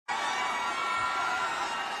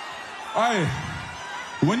Aye,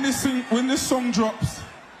 when this song drops,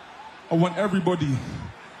 I want everybody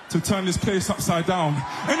to turn this place upside down.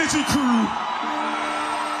 Energy crew.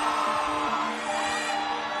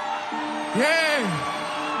 Yeah.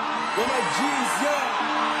 With my G's, yeah.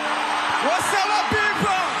 What's up, my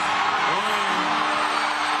people?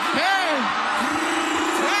 Hey.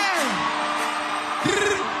 Hey.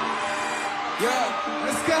 Yeah,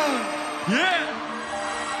 let's go. Yeah.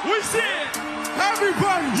 We see it.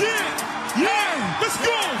 Everybody. Yeah. Yeah. Let's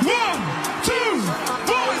go. 1, 2,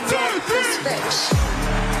 1, 2, 3.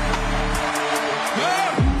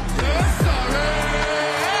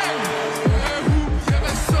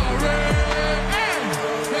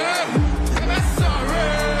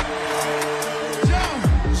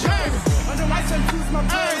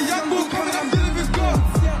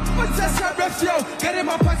 Yo, get in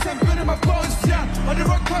my pants and building my bones, yeah. On the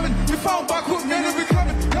road coming, we found back up, man, we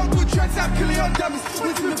coming. Young good tracks, I'm killing your dummies.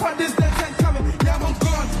 Wait till we put this dance and coming. Yeah, I'm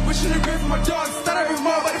gone. Wishing the grave for my dogs. Started with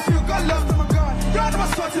more, but if you got love, then I'm gone. Y'all know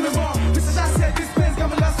I'm starting with more. This is I said, this place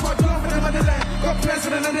got my last one. Don't for the motherland. Got plans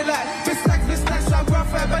for another life. This stacks, so I'm going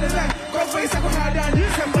for a better life. Got ways I can hide down.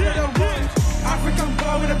 Use them, but I don't want. African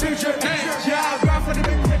bar with a big drip. Yeah, I ride for the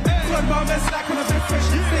big hit. Flood my mess like on a big fish.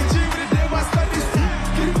 Stay G with the day, my studies.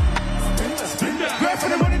 Grab for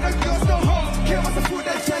the money, that girls don't hold. Care about the food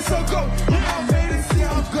that tastes so good. I'm made it, see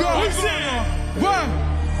how I'm going. Who's there? One.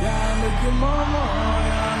 Yeah, I'm making mama.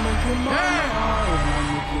 Yeah, I'm making mama. Yeah, I'm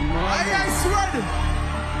making mama. I ain't sweating.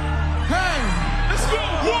 Hey, let's go.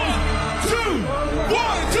 1, 2,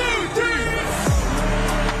 1, 2, 3.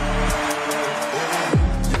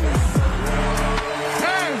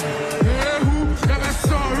 Hey, yeah, who? Yeah, I'm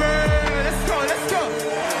sorry. Let's go, let's go.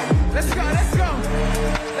 Let's go, let's go.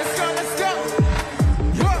 Let's go, let's go.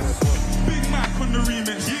 What? Big Mac on the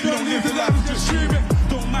remix. You don't live the life, just dream it.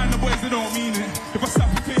 Don't mind the boys, they don't mean it. If I slap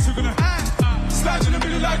your face, you're gonna slide in the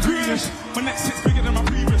middle like greenish. My next hit's bigger than my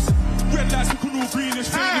previous. Red lights looking all greenish.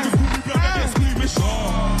 Fake niggas call me blood, I get squeamish.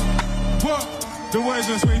 What? The words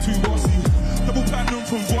just way too bossy. Double platinum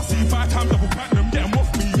from Bossy. 5 times double platinum, get 'em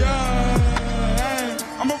off me. Yeah.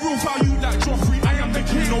 I'm a real foul, you like Joffrey. I am the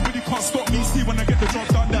king, nobody can't stop me. See when I get the job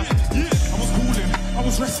done that. Yeah. I was cooling, I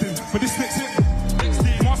was resting, but this next hit.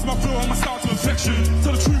 Master my flow, my style to infection.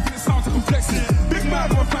 Tell the truth and it sounds like I'm flexing. Big man,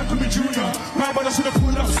 my fan could be junior. Man, but I should have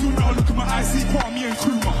pulled up sooner. Look at my IC, Kwame and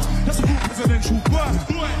Krumah. That's a real presidential birth.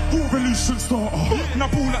 Real revolution starter. And I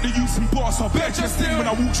ball like the youth in Barca. Better just in when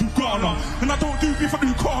I walk through Ghana. And I don't do beef, I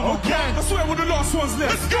do karma. Okay. I swear we're the last ones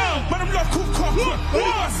left. Let's go. Man, I'm love cook cock. What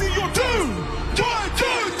I see you do? 1,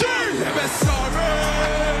 2, 3. Never sorry.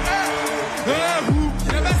 Who?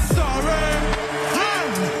 Never sorry.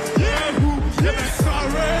 Never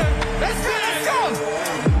sorry. Let's go, let's go.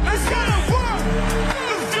 Let's go. 1,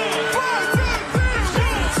 2, 3.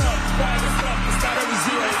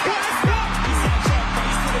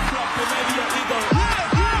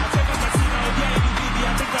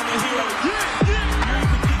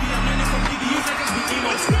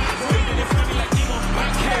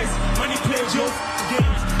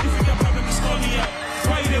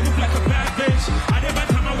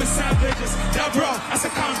 That bro, that's a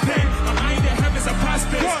campaign. My mind that heavens a past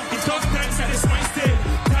space. The dog tanks at this mind state.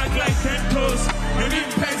 Tag like 10 toes. Maybe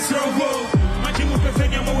pens or woe. My king will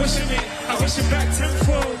perfect, I'm wishing it. I wish it back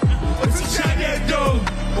tenfold. What's a Chinese dough?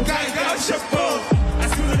 Okay, got chapeau. I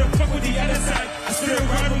still let them fuck with the other side. I still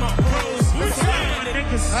ride with my bros. What's up,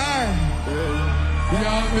 niggas?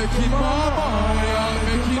 Y'all making mama. Y'all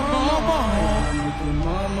making mama.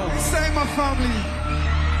 Say my family.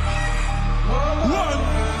 1,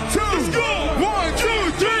 2, let's go. 1,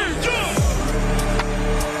 2, 3, go.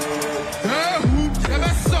 Who?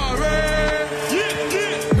 Never sorry. Who?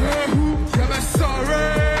 Never sorry.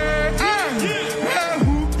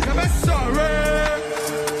 Who? Never sorry.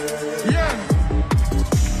 Yeah.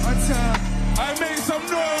 One time. I made some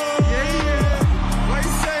noise. Yeah. What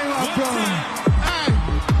you say, my bro?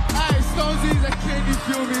 Hey, Stormzy's a king, you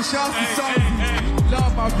feel me? Shout out to Stormzy.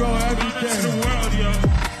 Love my bro every day. To the world, yo.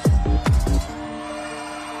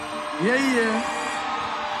 Yeah.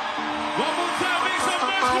 One more time, make some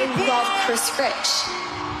noise. I love Chris Rich.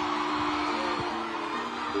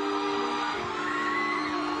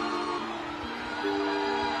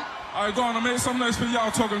 Alright, go on, I made some noise for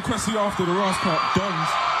YawToG and Kwesi after the Rascal Dons.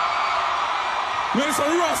 Make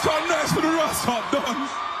some Rascal noise for the Rascal Dons.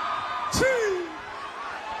 Chee!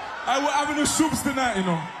 We're having the soups tonight, you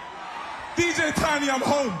know. DJ Tiny, I'm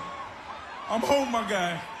home. I'm home, my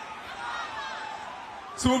guy.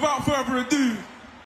 So without further ado,